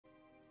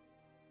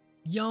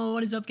Yo,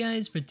 what is up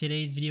guys? For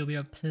today's video we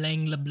are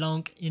playing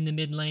Leblanc in the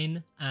mid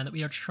lane and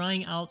we are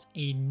trying out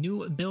a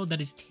new build that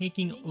is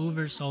taking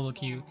over solo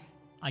queue.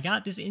 I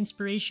got this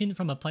inspiration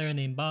from a player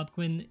named Bob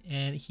Quinn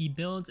and he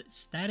builds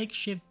static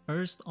shift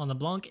first on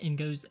Leblanc and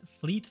goes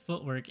fleet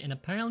footwork, and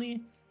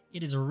apparently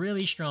it is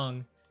really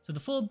strong. So the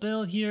full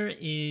build here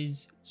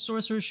is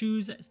Sorcerer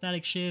Shoes,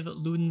 Static Shiv,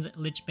 Luden's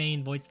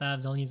Lichbane, Void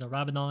Staff, Zoni's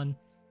Rabadon,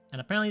 and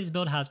apparently this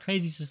build has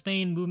crazy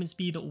sustain, movement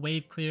speed,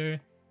 wave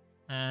clear,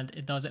 and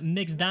it does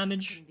mixed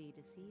damage.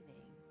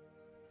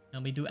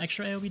 And we do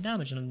extra AoE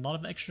damage and a lot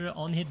of extra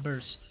on-hit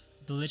burst,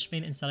 the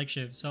Lichbane and Static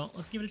Shiv. So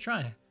let's give it a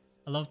try.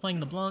 I love playing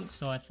Leblanc,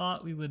 so I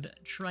thought we would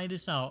try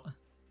this out.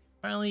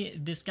 Apparently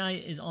this guy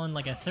is on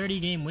like a 30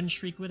 game win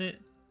streak with it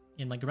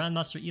in like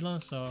Grandmaster Elo,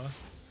 so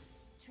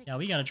yeah,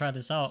 we gotta try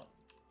this out.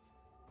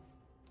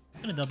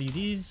 I'm gonna W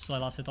these, so I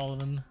lost hit all of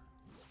them.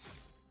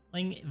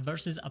 Playing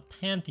versus a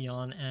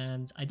Pantheon,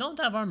 and I don't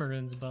have armor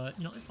runes, but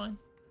you know, it's fine.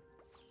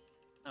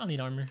 I don't need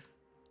armor.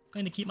 I'm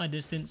going to keep my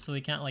distance so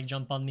he can't like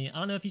jump on me. I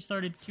don't know if he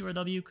started Q or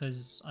W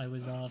because I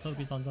was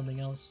focused on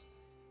something else.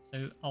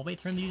 So I'll wait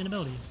for him to use an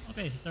ability.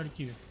 Okay, he started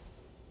Q.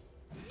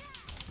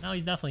 Now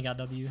he's definitely got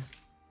W,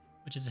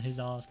 which is his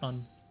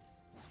stun.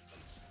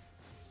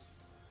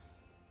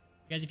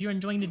 Guys, if you're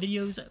enjoying the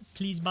videos,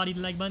 please body the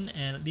like button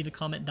and leave a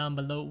comment down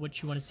below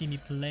what you want to see me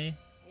play.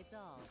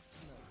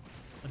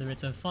 Whether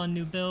it's a fun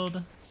new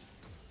build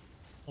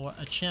or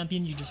a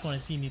champion you just want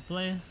to see me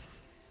play.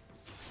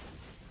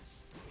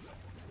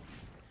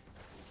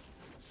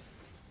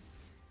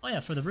 Oh yeah,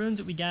 for the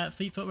runes we got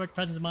Fleet Footwork,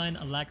 Presence of Mind,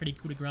 Alacrity,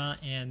 Coup de Grace,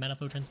 and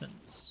Manifold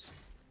Transcendence.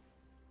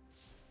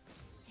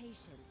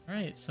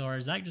 Alright, so our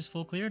Zac just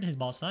full cleared his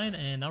boss side,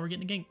 and now we're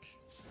getting a gank.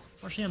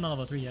 Fortunately I'm not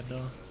level 3 yet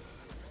though.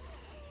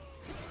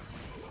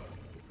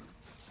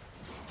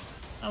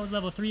 If I was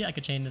level 3, I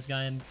could chain this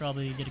guy and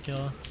probably get a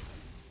kill.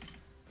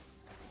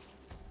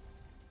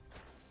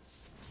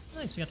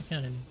 Nice, we got the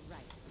cannon.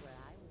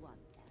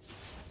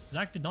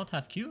 Zac did not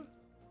have Q?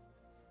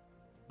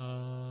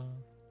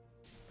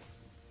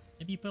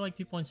 Maybe you put like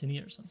 2 points in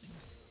here or something.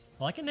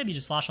 Well, I can maybe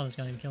just slash on this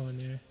guy and kill him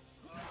here.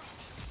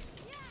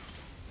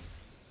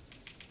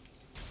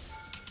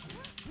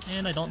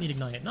 And I don't need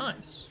Ignite.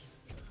 Nice.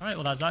 Alright,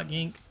 well that Zac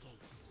gank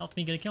helped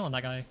me get a kill on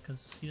that guy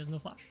because he has no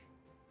flash.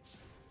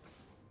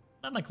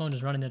 I have my clone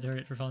just running the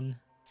turret for fun.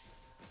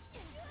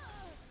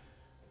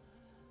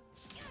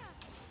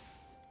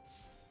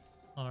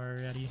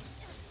 Alrighty.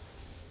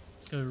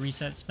 Let's go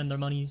reset, spend our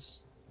monies.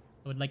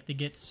 I would like to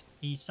get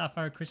a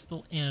Sapphire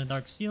Crystal and a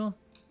Dark Steel.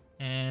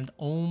 And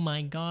oh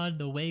my god,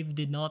 the wave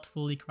did not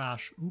fully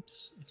crash.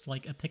 Oops, it's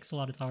like a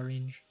pixel out of tower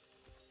range.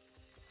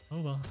 Oh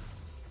well.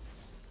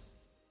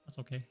 That's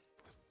okay.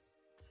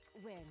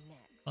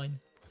 Fine.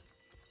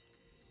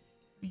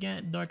 We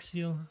get Dark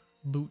Steel,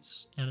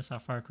 boots, and a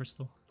Sapphire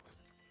Crystal.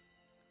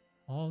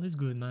 All is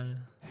good, man.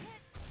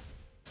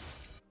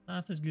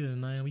 Life is good,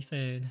 man. We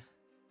fed.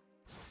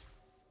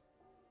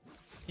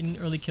 Getting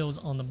early kills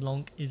on the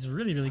Leblanc is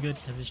really good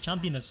because his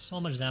champion does so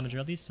much damage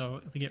early,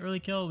 so if we get early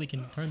kill, we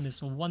can turn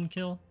this one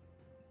kill,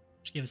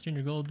 which gave us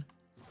 300 gold,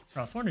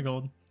 or 400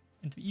 gold,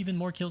 into even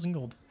more kills in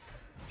gold.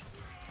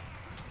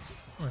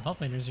 Or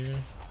Healthfighters here.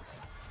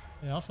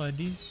 Yeah, I'll fight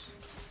these.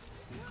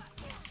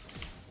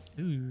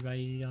 Ooh,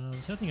 I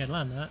was hoping I'd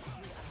land that.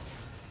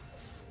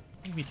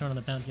 I think we turn on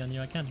the Pantheon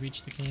here, I can't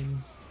reach the cane.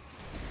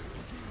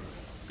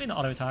 Going to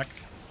auto attack.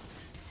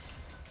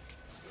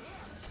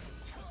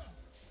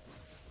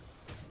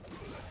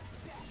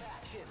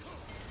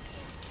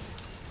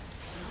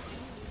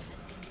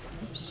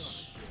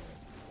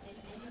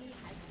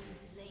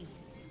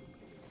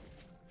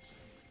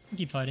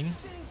 Keep fighting.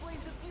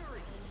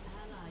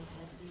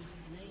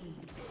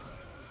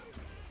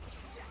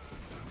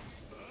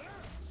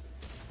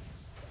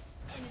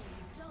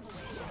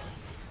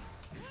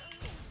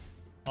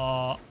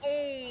 Oh,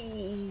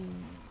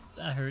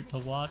 that hurt to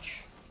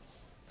watch.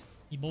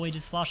 The boy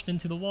just flashed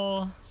into the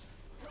wall.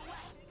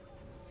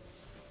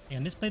 Yeah,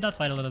 I misplayed that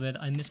fight a little bit.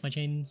 I missed my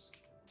chains.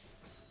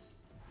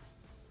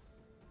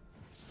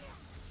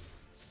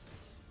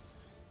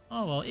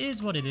 Oh well, it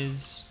is what it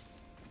is.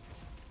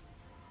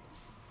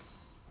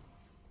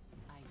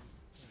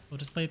 We'll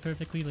just play it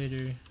perfectly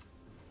later.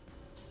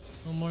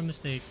 No more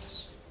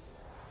mistakes.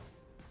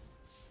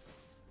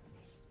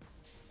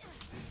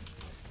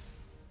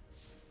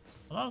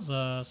 Well, that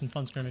was some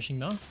fun skirmishing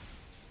though. I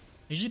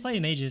usually play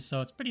mages,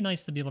 so it's pretty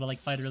nice to be able to like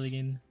fight early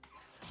game.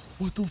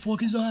 What the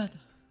fuck is that?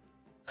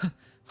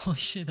 Holy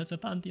shit, that's a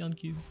Pantheon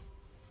cube.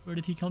 Where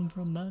did he come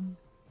from, man?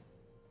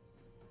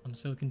 I'm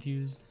so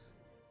confused.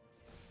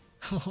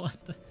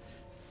 What the?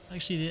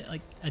 Actually,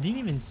 like, I didn't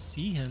even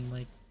see him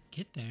like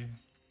get there.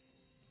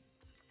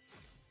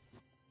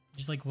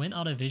 Just like went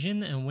out of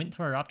vision and went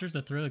to our raptors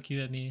to throw a Q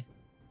at me.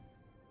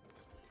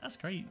 That's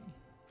great.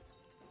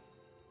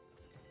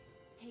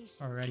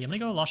 Alrighty, I'm gonna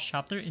go Lost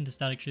Chapter into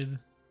Static Shiv.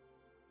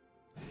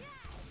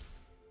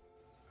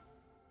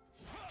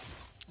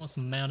 Want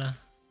some mana.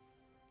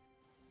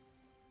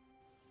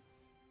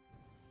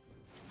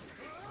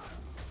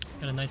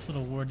 Got a nice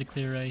little ward to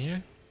clear right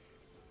here.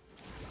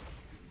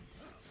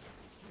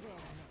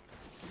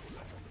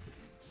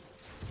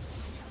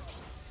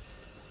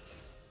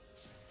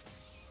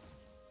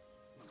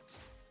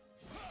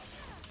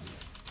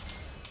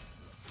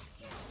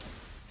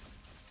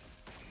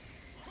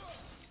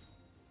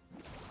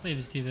 Wave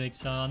is too big,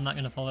 so I'm not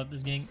gonna follow up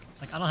this gank.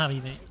 Like I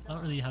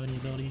don't really have any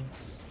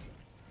abilities.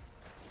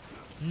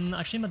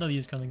 Actually my W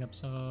is coming up,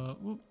 so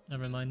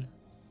never mind.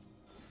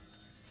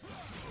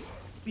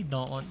 We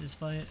don't want this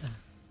fight.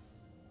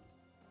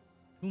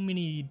 Too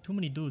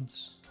many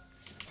dudes.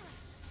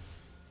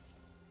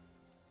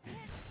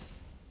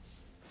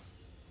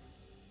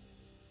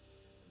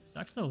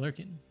 Zach's still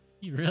lurking.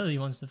 He really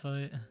wants to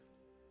fight.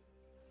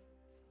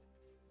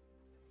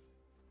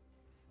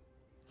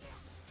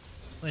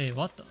 Wait,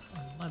 what the?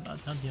 My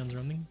bad, Pantheon's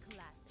roaming. I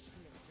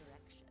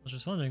was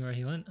just wondering where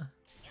he went.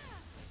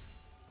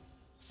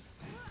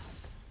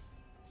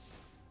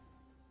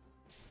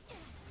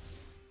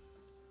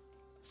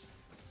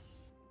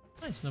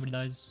 Nice, nobody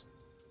dies.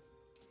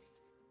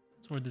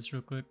 Let's ward this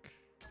real quick.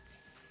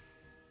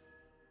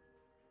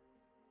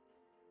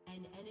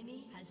 An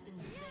enemy has been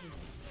slain.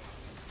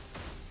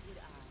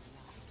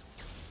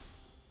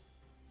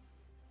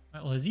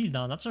 Alright, well his E's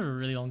down. That's a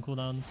really long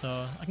cooldown,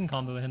 so I can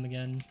combo him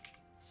again.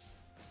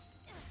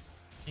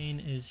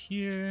 Kane is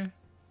here.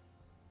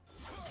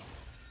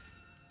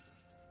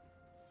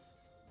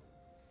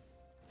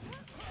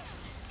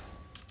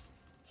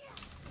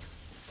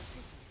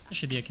 This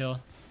should be a kill.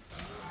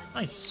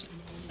 Nice.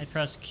 I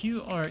press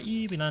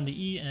QRE, we land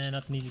the E, and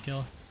that's an easy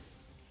kill.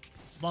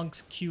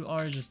 Leblanc's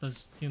QR just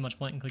does too much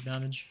point and click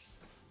damage.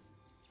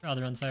 It's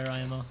rather unfair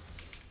IMO.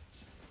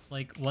 It's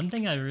like one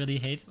thing I really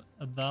hate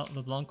about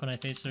Leblanc when I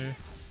face her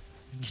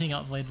is getting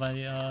outplayed by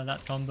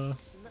that combo.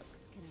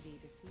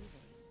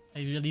 I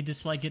really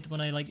dislike it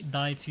when I like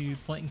die to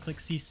point and click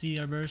CC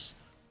or burst.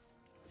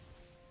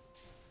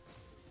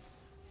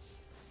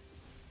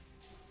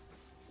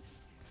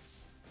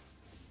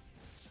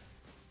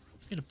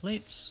 Let's get a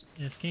plate.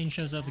 If Kane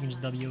shows up, we can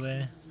just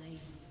WA.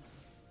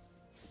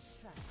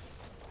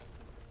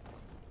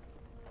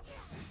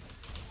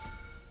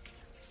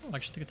 Oh, I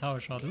actually took a tower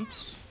shot.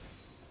 Oops.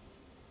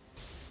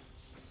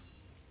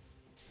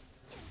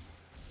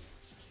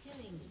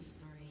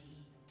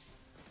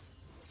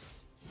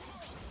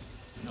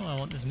 No, I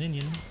want this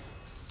minion.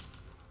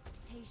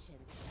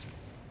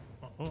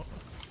 Oh.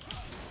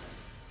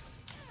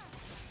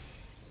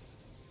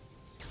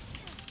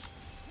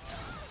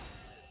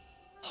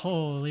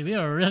 Holy, we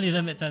are really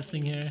limit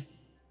testing here.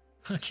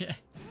 Okay,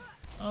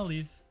 I'll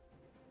leave.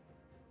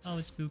 Oh,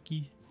 it's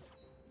spooky.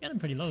 Got him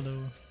pretty low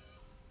though.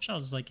 Wish I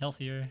was like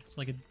healthier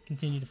so I could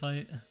continue to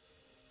fight.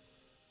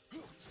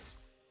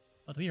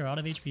 But we are out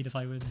of HP to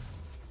fight with.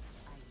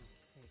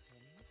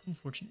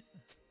 Unfortunate.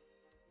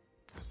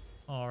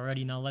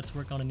 Alrighty, now let's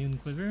work on a noon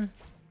quiver.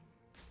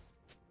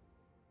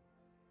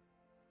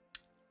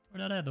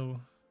 Where'd that at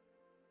though?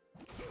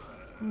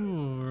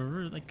 Ooh,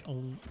 we're like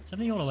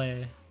 70 all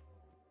away.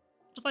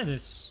 Just buy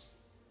this.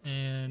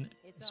 And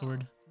a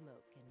sword.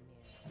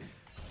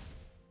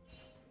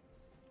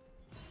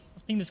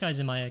 Let's ping this guy's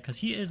in my head because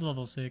he is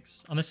level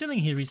 6. I'm assuming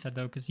he reset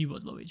though because he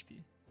was low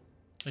HP.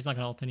 So he's not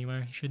gonna ult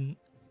anywhere. He shouldn't.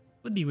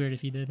 Would be weird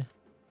if he did.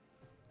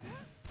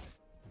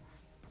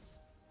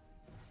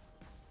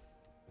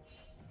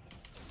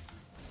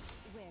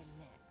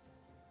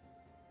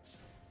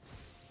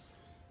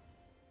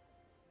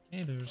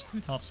 Okay, there's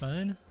 2 top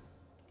side.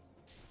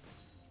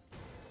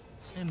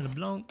 And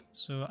Leblanc,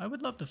 so I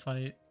would love to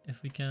fight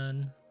if we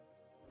can.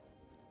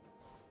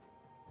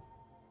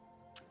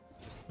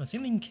 I'm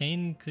assuming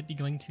Kane could be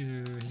going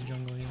to his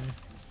jungle here.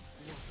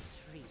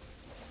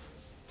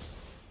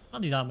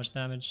 Not do that much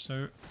damage, so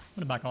I'm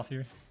gonna back off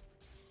here.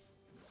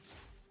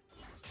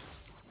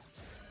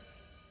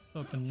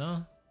 Open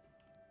now.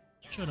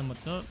 Show them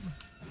what's up.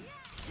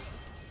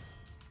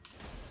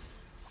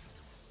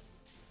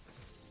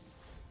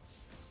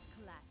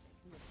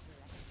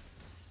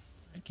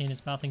 Kane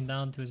is pathing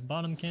down to his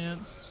bottom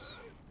camps. Is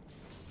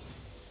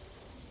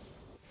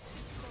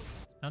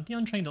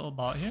Pantheon trying to ult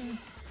bot here?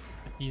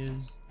 If he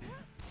is.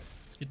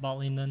 Let's get bot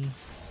lane then.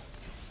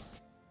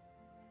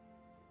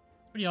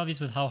 It's pretty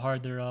obvious with how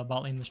hard their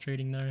bot lane was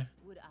trading there.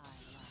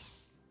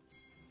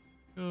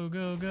 Go,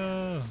 go,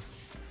 go!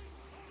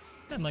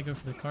 I might go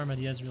for the Karma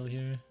Ezreal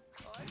here.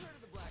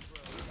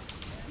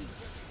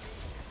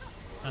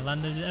 I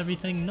landed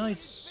everything,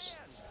 nice!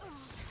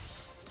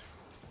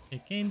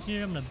 Okay, Kane's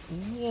here, I'm gonna...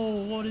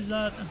 Whoa, what is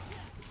that?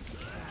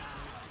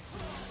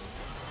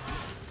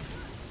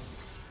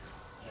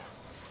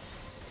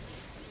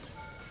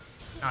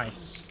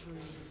 Nice.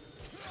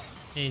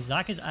 Okay,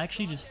 Zach is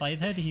actually just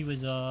 5-head. He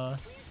was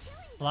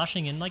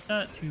flashing in like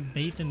that to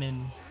bait them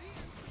in.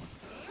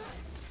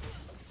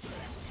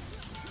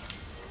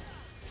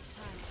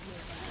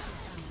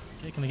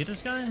 Okay, can we get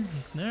this guy?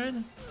 He's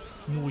snared?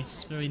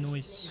 Nice, very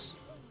nice.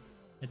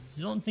 I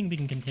don't think we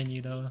can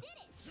continue though.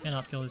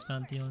 Cannot kill this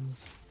Pantheon.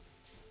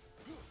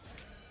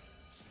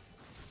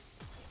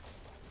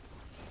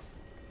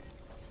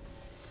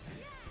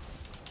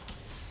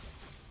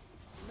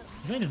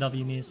 He's going to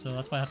W me, so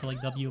that's why I have to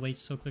like W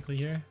waste so quickly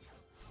here.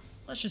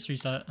 Let's just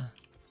reset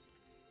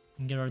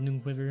and get our noon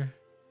quiver.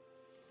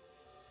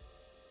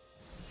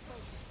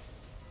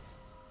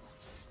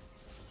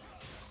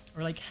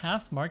 We're like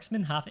half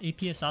marksman, half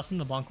AP assassin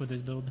Leblanc with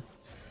this build.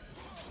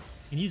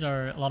 And these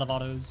are a lot of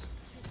autos.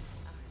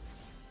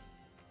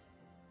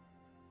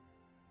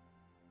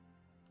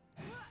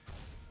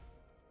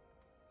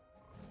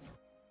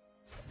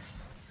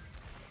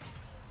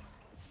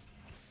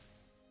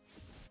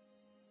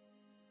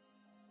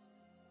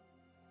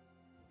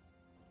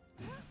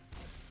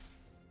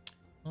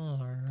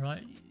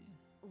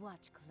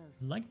 Watch close.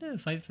 I'd like to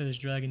fight for this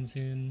dragon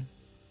soon.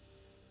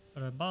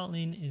 But our bot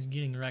lane is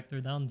getting wrecked.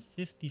 They're down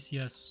 50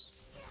 CS.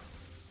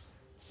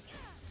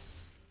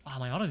 Wow,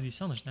 my autos do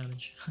so much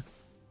damage. I'm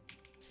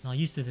not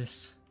used to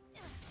this.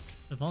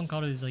 The Leblanc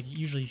autos like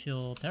usually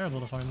feel terrible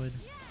to farm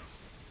with.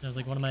 That was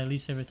like one of my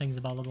least favorite things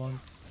about Leblanc.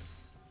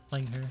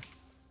 Playing her.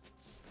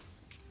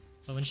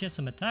 But when she has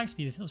some attack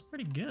speed, it feels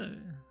pretty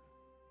good.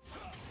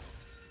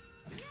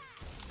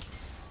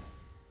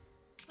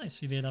 Nice,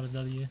 we made out of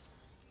W.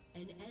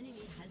 An enemy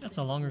has That's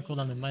been a longer slain.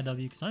 cooldown than my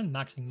W because I'm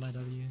maxing my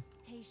W.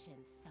 Patience,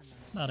 summoner.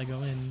 About to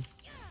go in. An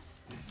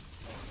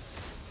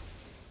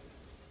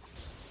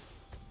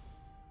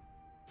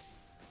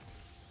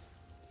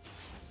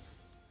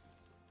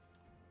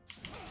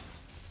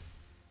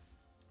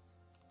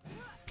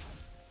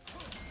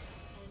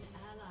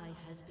ally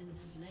has been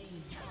slain.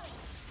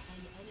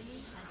 An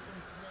enemy has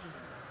been slain.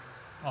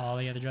 Oh,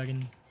 yeah, the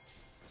dragon.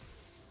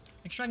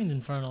 Next dragon's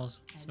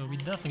Infernals, so we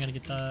definitely gotta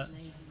get that.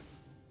 Slain.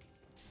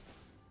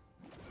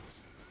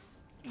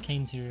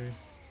 Kane's here.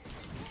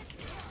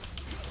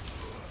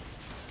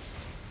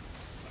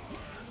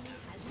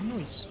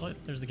 Nice. Oh,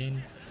 there's the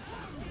Kane.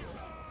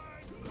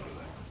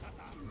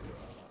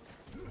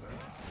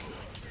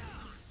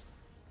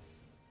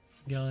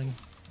 Going.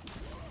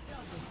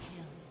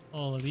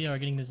 Oh, we are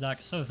getting the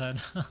Zac so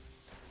fed.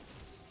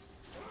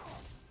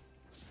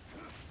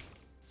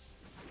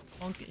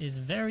 Punk is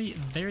very,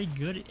 very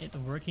good at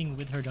working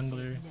with her jungler.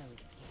 No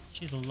escape.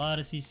 She has a lot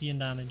of CC and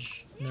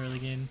damage in the early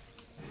game.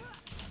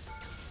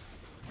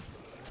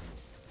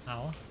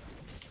 Ow. I'm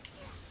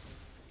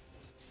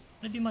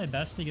gonna do my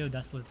best to go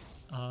Deathless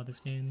this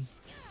game.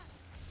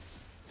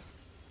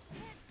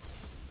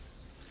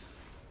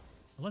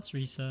 So let's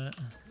reset.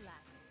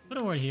 Put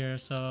a ward here,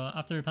 so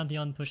after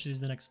Pantheon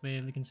pushes the next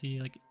wave, we can see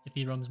like if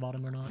he roams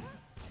bottom or not.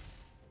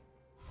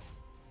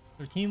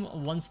 Their team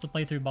wants to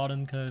play through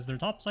bottom because their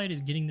top side is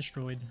getting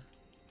destroyed.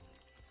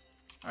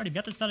 Alright, we've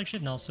got the static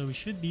shift now, so we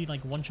should be like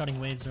one-shotting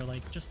waves or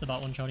like just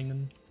about one-shotting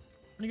them.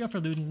 We're gonna go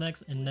for Ludens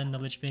next and then the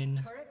Lich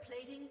Bane. Turret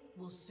plating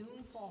will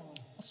soon fall.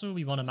 Also,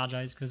 we want to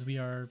Magi's because we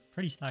are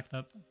pretty stacked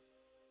up.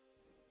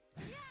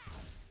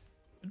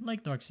 I'd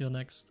like Dark Seal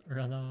next, or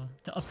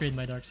to upgrade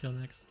my Dark Seal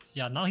next. So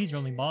yeah, now he's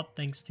roaming bot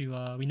thanks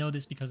to, we know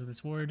this because of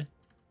this ward.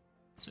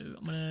 So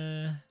I'm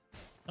gonna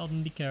tell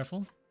them be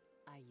careful.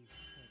 Are you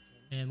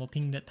certain? And we'll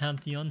ping that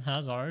Pantheon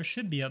has ours,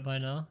 should be up by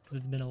now, because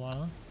it's been a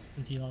while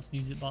since he last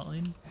used it bot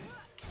lane.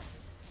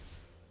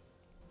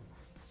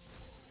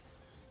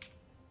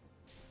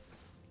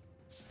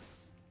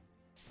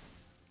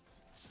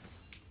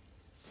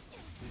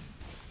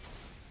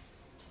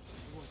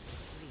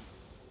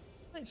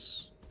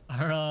 Nice.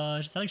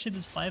 Our static shift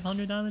is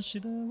 500 damage to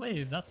the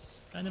wave.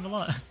 That's kind of a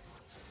lot.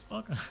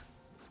 Fuck.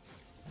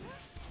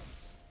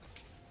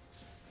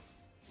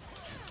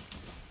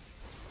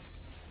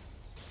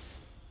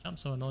 I'm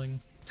so annoying.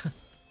 Looks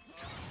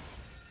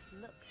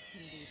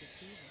can be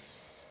deceiving.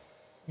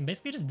 You can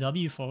basically just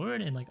W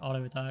forward and like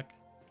auto attack.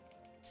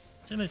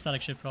 It's my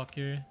static shift proc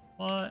here.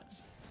 What?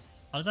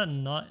 How does that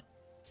not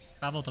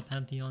travel to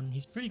Pantheon?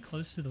 He's pretty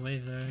close to the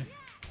wave there.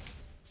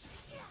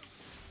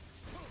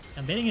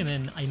 I'm baiting him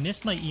in. I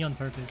missed my E on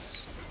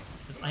purpose.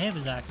 Because I have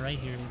a Zac right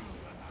here.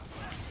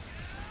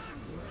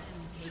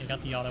 I got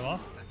the auto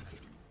off.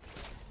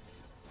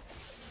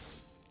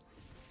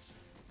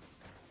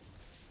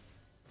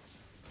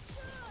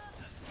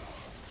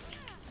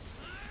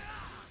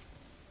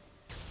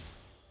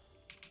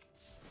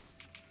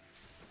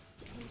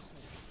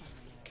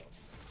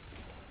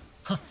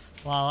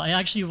 Wow, I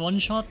actually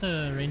one-shot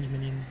the range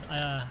minions.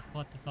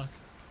 What the fuck?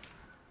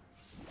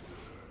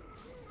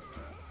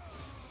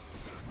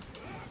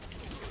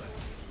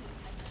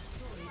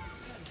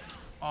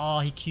 Oh,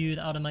 he queued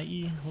out of my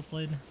E. Well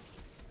played.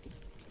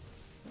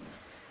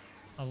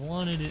 I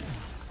wanted it.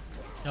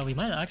 Yo, we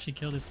might actually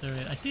kill this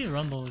turret. I see the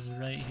rumble is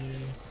right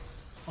here.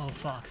 Oh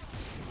fuck.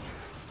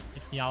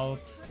 Get me out.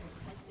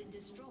 Has been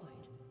destroyed.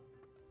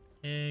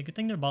 Okay, good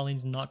thing their bot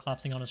lane's not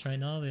collapsing on us right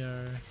now. They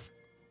are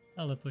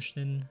hella pushed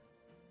in.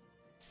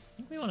 I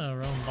think we want to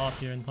roam bot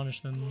here and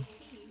punish them.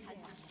 Team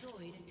has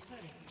destroyed a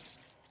turret.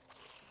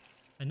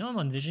 I know I'm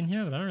on vision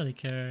here, but I don't really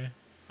care.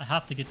 I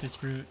have to get this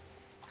fruit.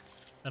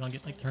 So I don't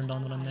get like turned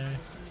on when I'm there.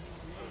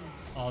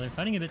 Oh, they're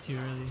fighting a bit too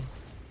early.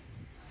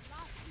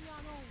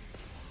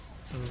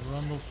 So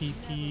rumble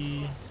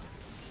PP.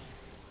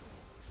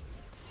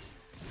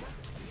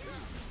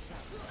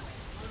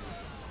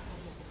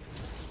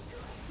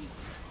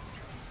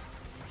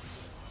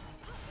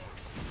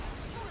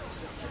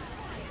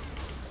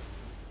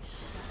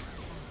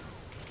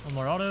 One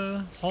more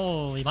auto.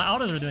 Holy, my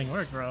autos are doing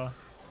work, bro.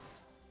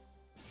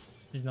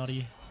 He's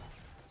naughty.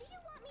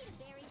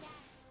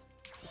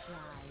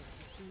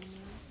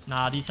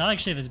 Nah, the static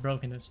shift is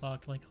broken as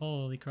fuck. Like,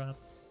 holy crap.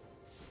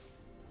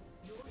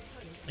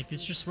 Like,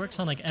 this just works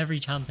on like every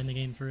champ in the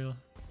game for real.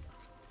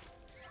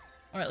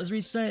 Alright, let's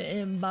reset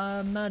and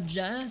buy my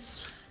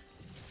Jazz.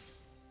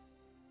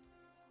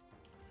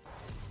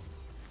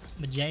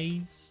 My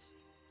Jays.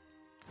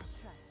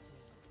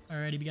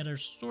 Alrighty, we got our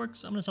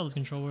Storks. I'm gonna sell this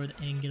control word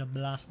and get a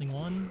blasting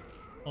one.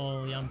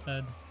 Oh yeah, I'm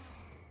fed.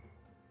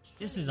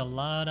 This is a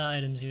lot of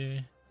items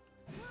here.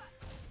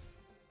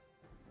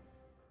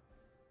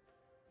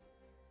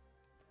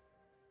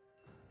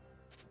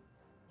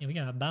 Yeah, we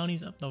got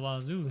bounties up the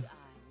wazoo.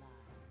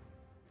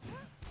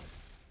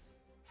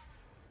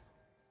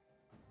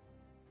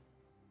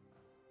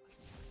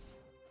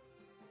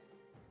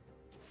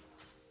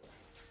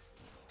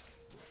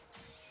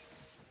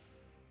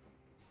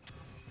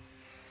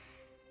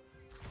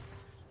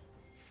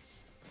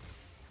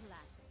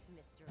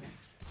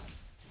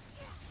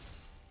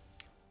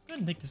 Let's go ahead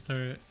and take this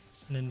turret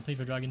and then play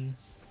for dragon.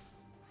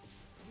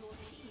 Your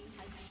team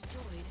has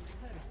destroyed a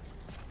turret.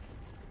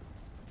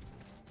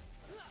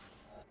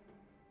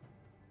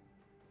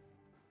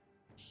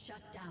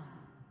 Shut down.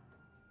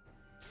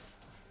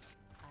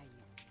 Are you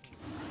serious?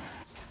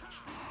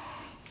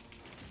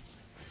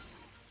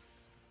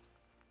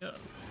 Yeah.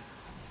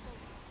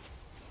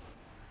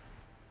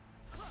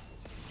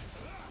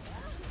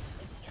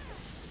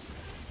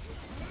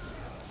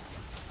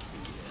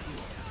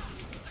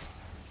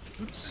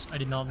 Oops, I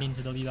did not mean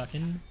to W back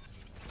in.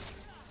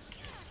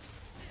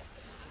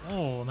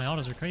 Oh, my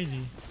autos are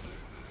crazy.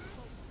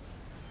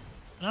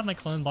 I have my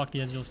clone block the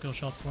Ezreal skill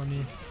shots for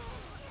me.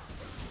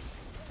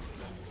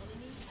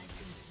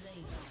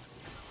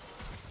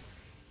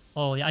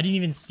 Oh yeah, I didn't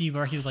even see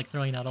where he was like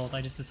throwing that ult.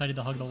 I just decided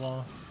to hug the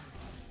wall.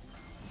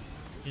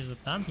 There's a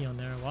Pantheon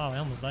there. Wow, I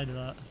almost died to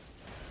that.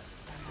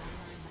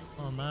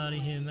 Oh, I'm out of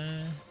here,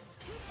 man.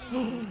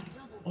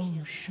 Oh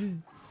shit.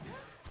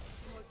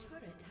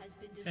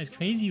 This guy's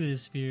crazy with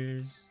his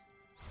spears.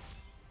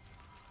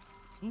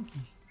 Spooky.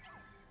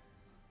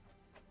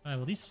 Alright,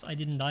 well at least I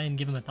didn't die and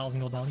give him 1,000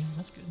 gold bounty.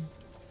 That's good.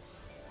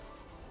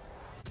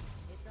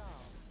 It's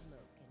all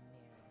smoke and mirrors.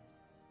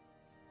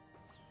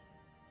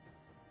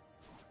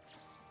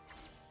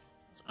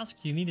 Let's ask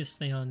Yumi to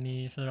stay on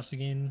me for the rest of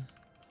the game.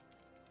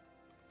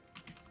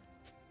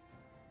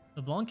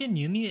 Leblanc and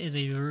Yumi is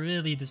a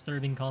really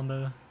disturbing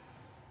combo.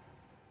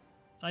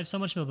 I have so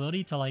much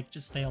mobility to like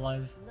just stay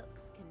alive. Looks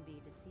can be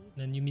deceiving.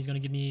 Then Yumi's gonna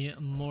give me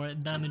more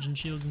damage and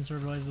shields and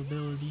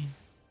survivability.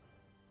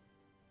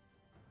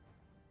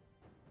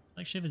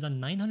 Like Shiv is at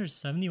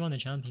 971 the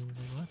champions.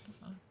 Like what the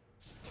fuck?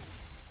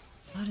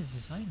 What is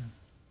this item?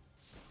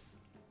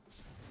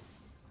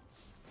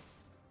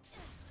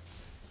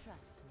 Trust me.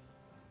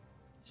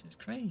 This is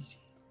crazy.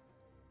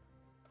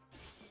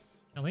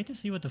 Can't wait to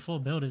see what the full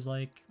build is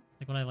like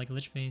when I have like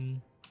Lich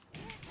Bane.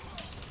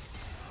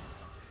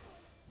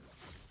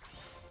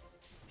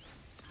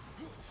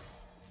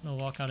 No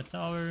walk out of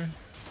tower.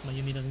 My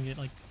Yumi doesn't get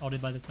like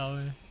outed by the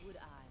tower. Would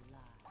I lie?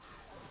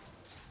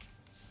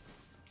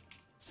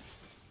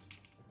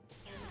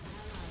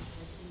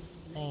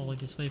 Oh, like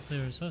this wave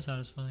player is so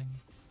satisfying.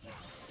 Time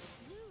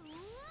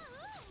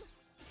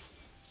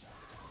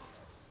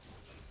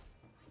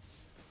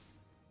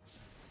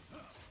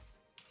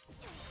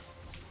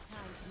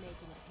to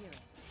make an appearance.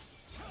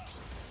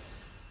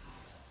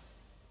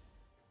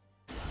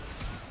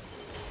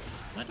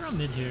 Might throw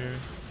mid here.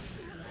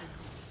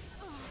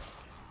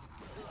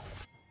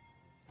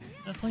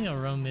 Definitely a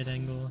roam mid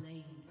angle.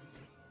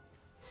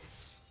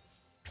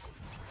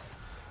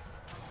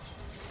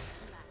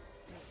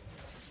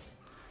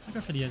 I'll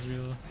go for the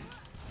Ezreal.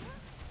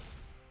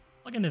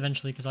 I'll get him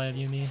eventually because I have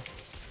Yumi.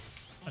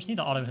 I just need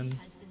to auto him.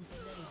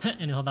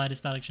 And he'll die to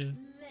static shield.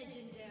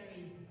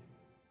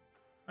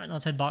 Alright, now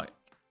let's head back.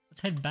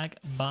 Let's head back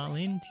bot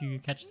lane to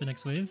catch the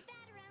next wave.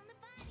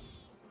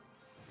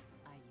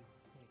 Are you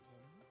certain?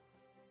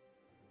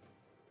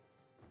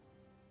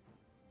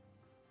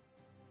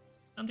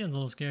 Pantheon's a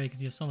little scary because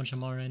he has so much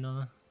MR right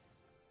now.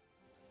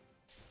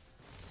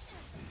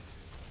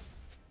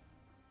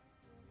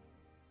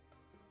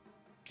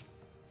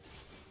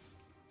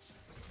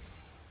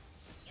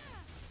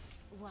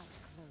 Watch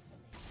closely.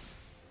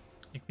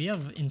 Like we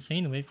have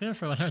insane wave clear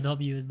for when our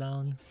W is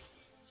down.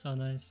 So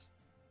nice.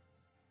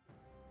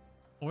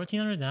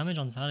 1400 damage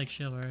on static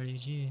shield already,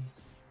 jeez.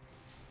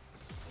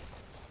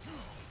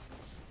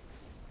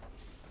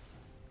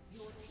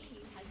 Your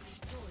team has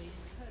destroyed a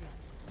turret.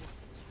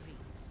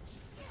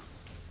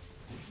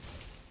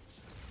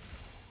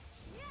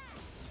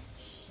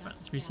 Right,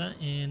 let's reset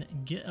and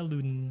get a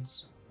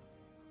Ludens.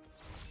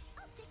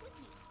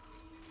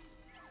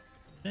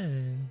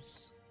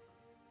 Thanks.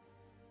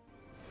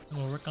 And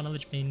we'll work on a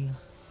Lich Bane.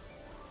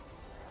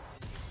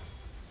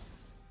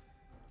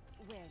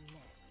 Where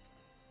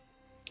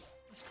next?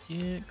 Let's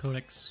get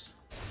Codex.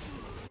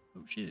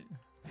 Oh shit.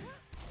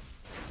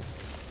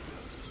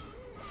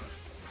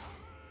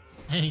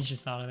 And he's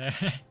just out of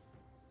there.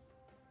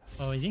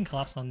 Oh, he's getting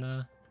collapsed on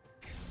the...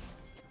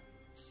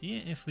 Let's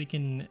see if we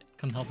can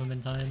come help him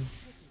in time.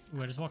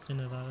 Ooh, I just walked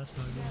into that, that's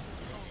not good.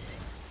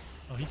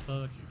 Oh, he's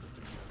fucked.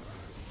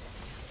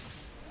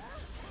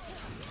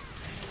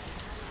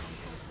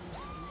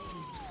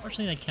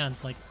 Fortunately, I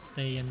can't like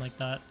stay in like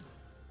that.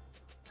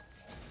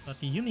 But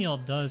the Yumi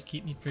ult does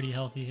keep me pretty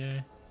healthy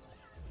here.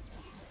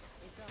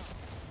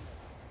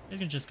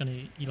 He's just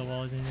gonna eat a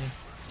wall, isn't he?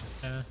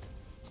 Yeah.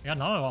 I got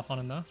an auto off on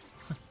him though.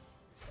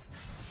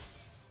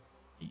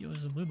 He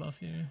goes a blue buff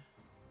here.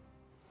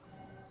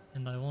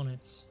 And I want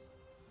it.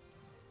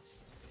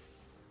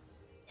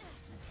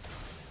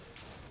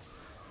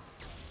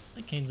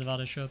 Like Kane's about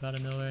to show up out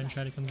of nowhere and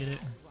try to come get it.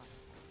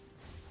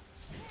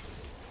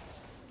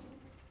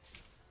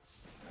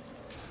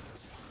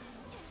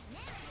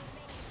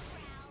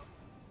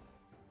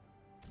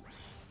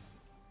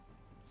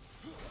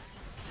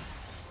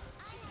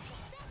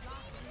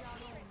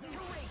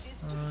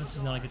 This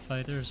is not a good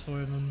fight. There's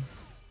 4 of them.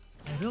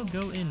 I will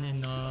go in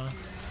and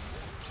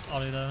just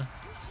auto that.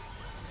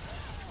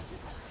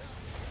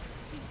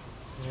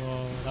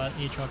 Whoa, that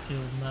Aatrox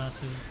heal is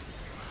massive.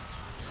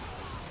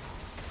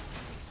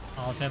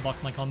 Oh, this guy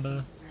blocked my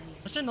combo.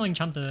 Such an annoying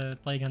champ to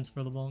play against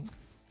for Leblanc.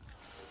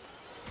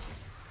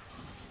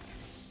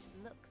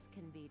 Looks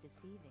can be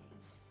deceiving.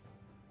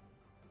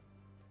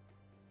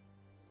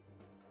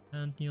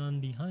 Pantheon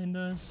behind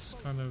us.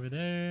 Karma over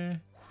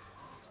there.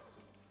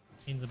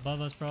 Kane's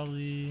above us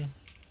probably.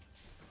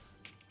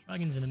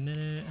 Dragon's in a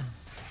minute.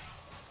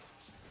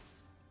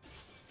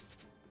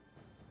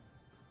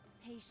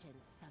 Patience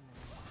summoner.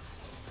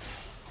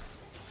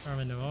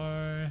 Karma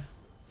Noir.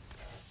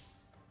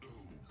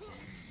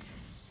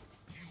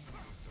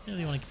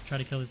 Really want to try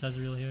to kill this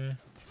Ezreal here.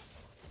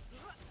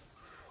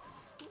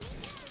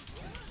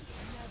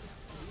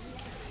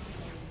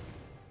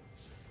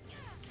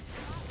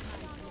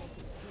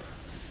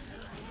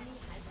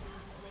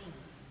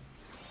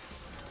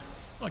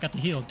 Oh, I got the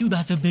heal. Dude,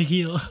 that's a big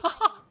heal.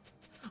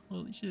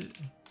 Holy shit.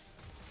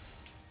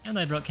 And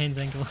I broke Kane's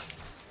ankles.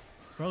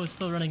 Bro is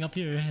still running up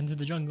here into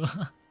the jungle.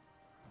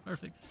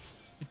 Perfect.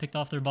 We picked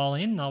off their ball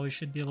lane. Now we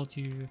should be able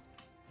to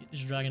get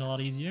this dragon a lot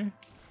easier.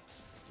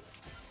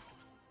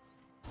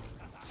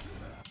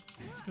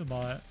 Let's go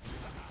bot.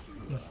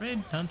 I'm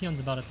afraid Pantheon's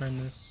about to turn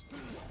this.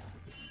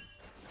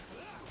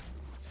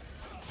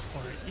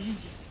 Or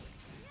is it?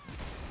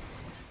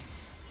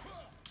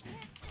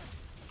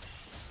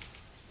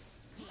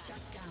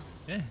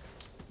 Okay.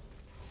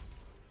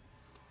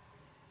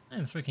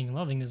 I'm freaking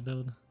loving this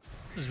build.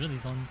 This is really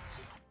fun.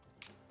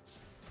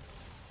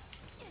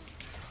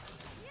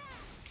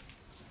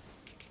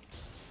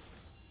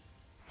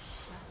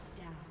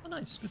 Oh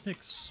nice, good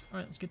picks.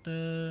 Alright, let's get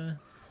the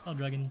Cloud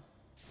Dragon.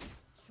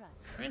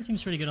 Dragon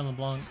seems pretty good on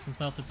Leblanc since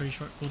Belt's a pretty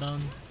short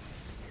cooldown.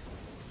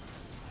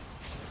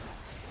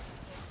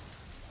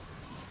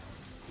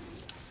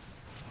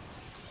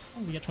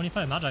 Oh, we got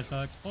 25 Magi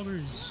stacks.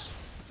 Poggers.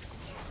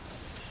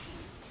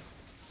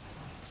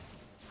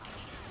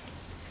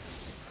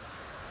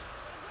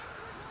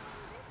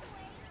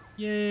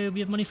 Yay, we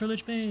have money for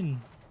Lich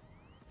Bane.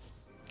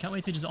 Can't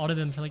wait to just auto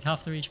them for like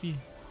half their HP.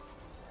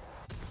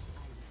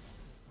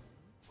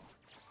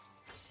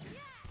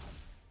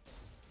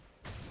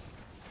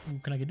 Ooh,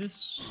 can I get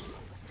this?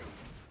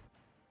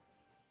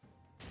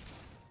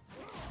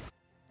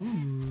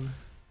 Ooh.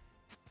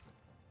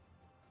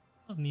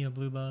 Love me a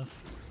blue buff.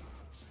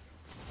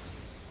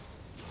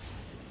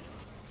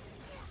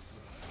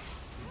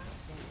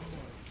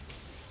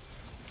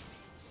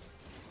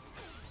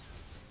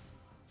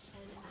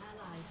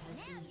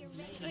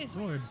 Hey, it's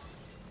Ward.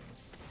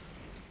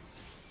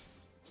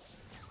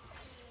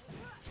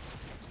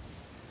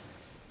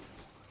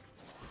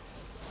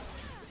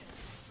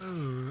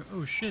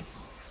 Oh shit.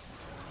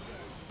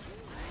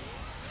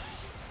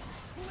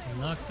 I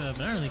knocked up, I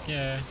don't really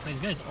care. Wait,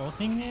 this guy's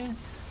ulting me?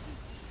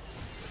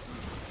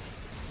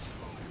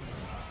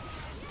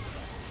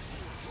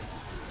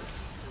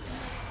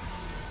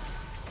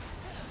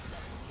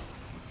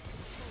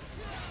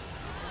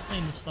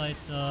 Playing this fight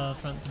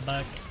front to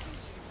back.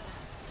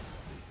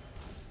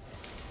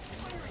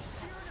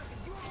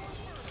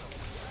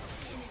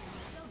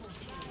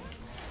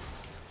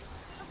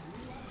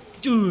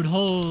 Dude,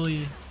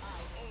 holy.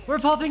 We're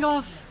popping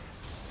off.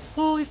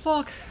 Holy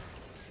fuck.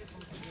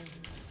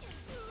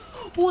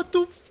 What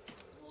the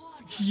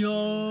f—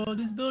 Yo,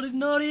 this build is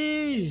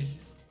nutty.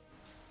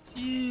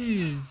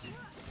 Jeez.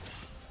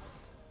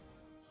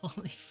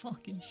 Holy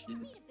fucking shit.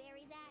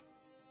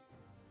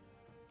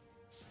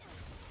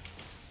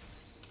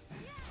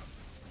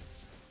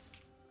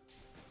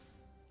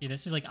 Yeah,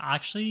 this is like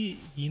actually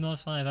the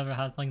most fun I've ever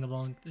had playing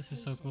Leblanc. This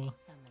is so cool.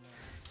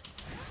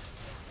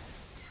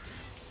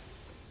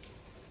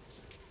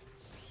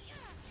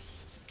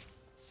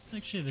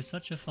 Like Shiv is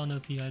such a fun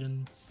OP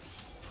item.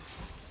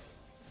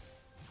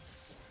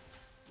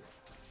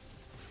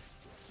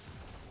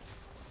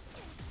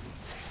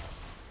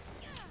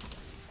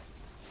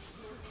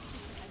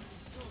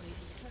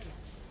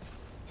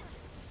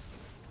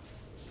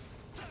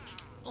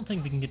 I don't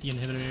think we can get the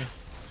inhibitor.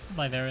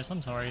 Bye Varus,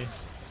 I'm sorry.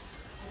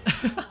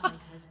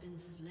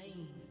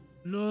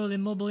 Lol,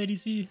 immobile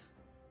ADC.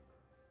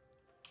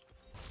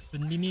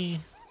 Wouldn't be me.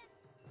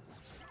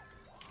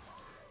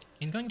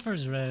 He's going for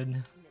his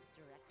red.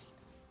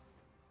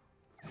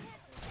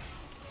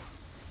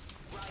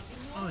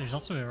 Oh, there's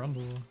also a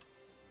rumble.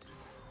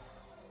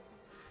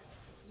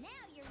 Now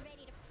you're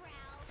ready to prowl.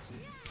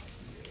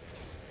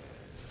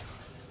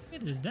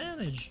 Look at this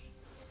damage.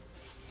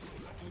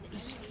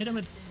 Just hit him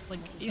with like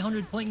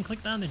 800 point and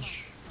click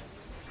damage.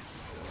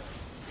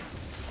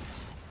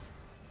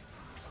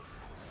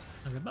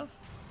 A good buff.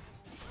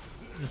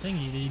 Here's the thing,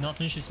 did he not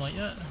finish his smite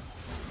yet?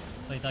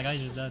 Like, that guy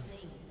just dead.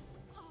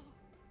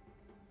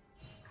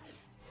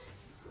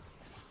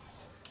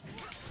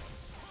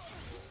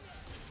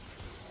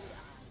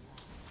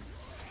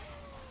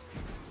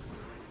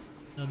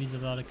 Nubby's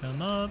about to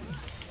come up.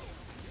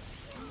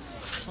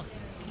 Fuck,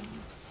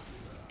 Jesus.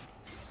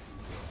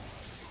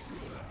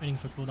 Waiting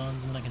for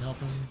cooldowns and then I can help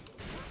him.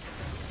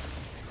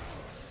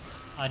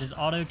 I just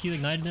auto Q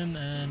ignited him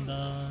and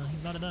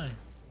he's about to die.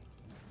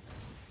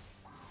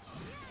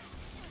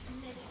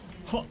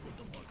 Whoa.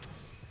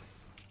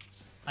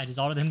 I just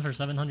autoed him for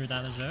 700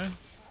 damage there.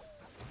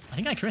 I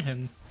think I crit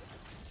him.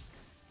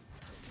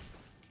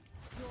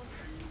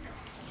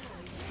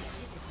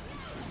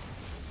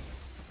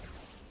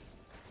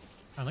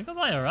 I think I'll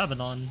buy a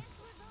Rabadon.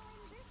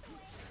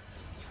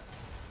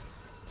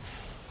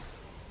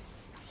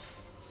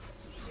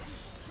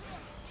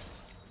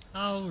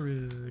 How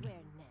rude. Where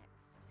next?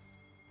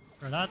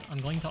 For that, I'm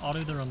going to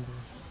auto the Rumble.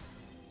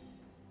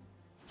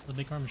 It's a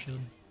big armor shield.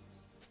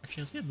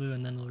 Actually, let's get blue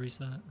and then we'll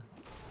reset.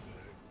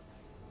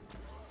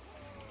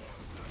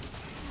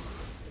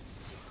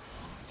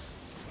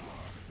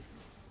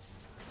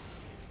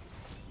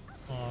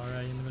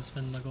 Alright, I'm gonna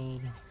spend my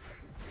gold.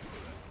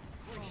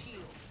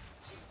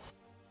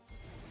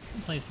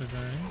 Play for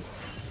Vern.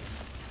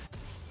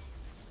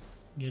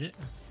 Get it?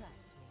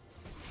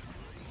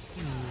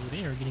 Ooh,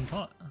 they are getting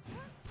caught.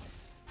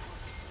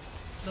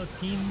 Hello,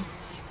 team.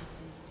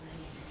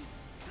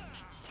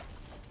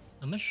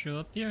 I'm gonna show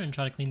up here and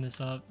try to clean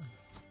this up.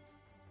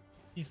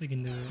 See if we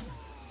can do it.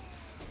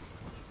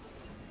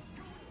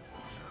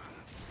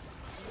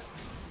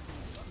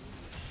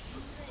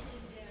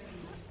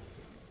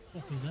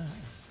 What was that?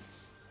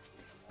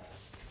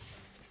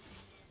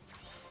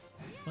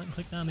 Button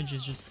click damage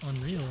is just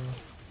unreal.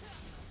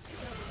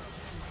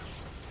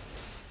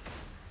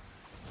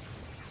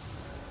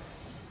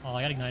 Oh,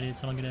 I got ignited,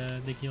 so I don't get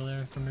a big heal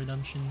there from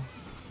Redemption.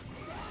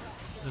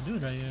 There's a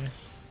dude right here.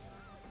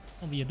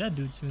 I'll be a dead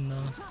dude soon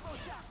though.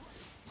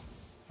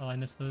 Oh, I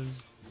missed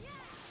those.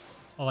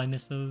 Oh, I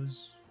missed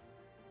those.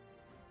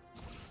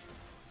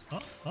 Oh,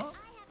 oh.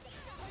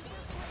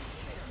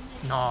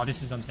 No,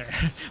 this is unfair.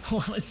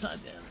 What was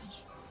that damage?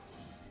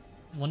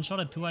 One shot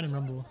at 2 item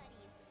rumble.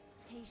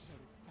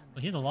 So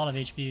he has a lot of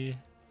HP.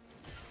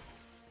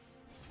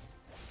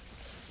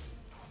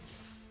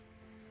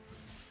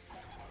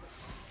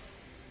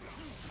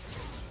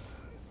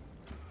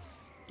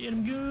 Get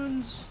him,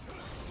 goons!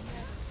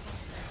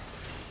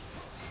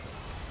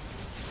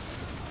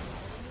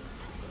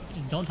 I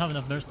just don't have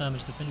enough burst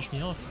damage to finish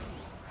me off.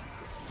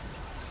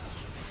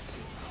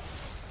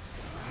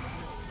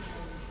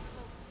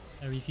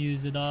 I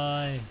refuse to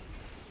die.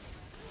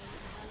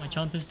 My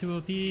champ is too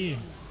OP. Didn't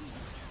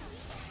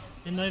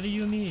either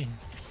you or me.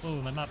 Oh,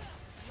 my map.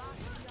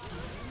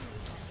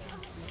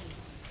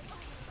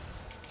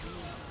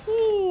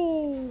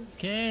 Ooh,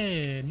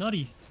 okay,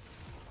 nutty.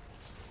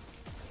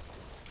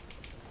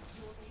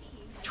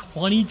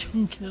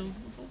 22 kills.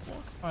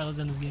 Alright, let's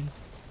end this game.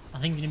 I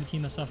think the enemy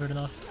team has suffered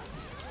enough.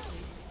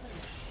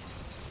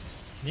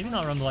 Maybe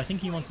not Rumble, I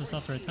think he wants to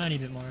suffer a tiny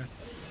bit more.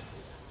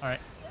 Alright.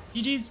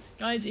 GG's,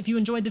 guys, if you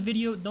enjoyed the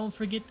video, don't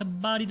forget to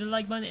body the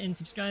like button and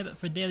subscribe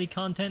for daily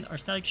content. Our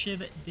Static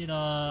Shiv did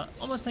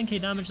almost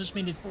 10k damage, just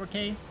made it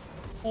 4k.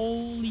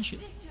 Holy shit.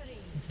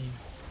 Insane.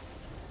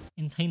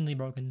 Insanely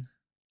broken.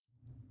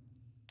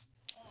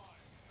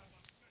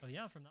 So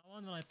yeah, from now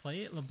on when I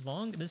play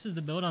Leblanc, this is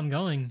the build I'm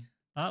going.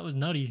 That was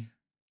nutty.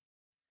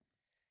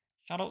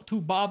 Shout out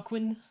to Bob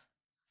Quinn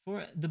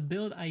for the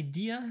build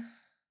idea.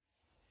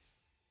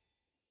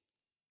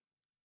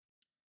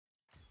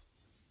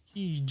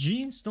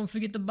 GG's, don't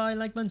forget to buy,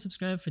 like button,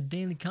 subscribe for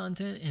daily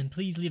content, and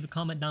please leave a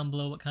comment down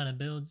below what kind of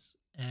builds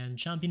and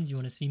champions you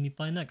want to see me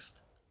play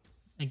next.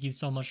 Thank you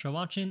so much for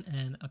watching,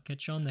 and I'll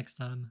catch you all next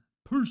time.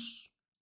 Peace!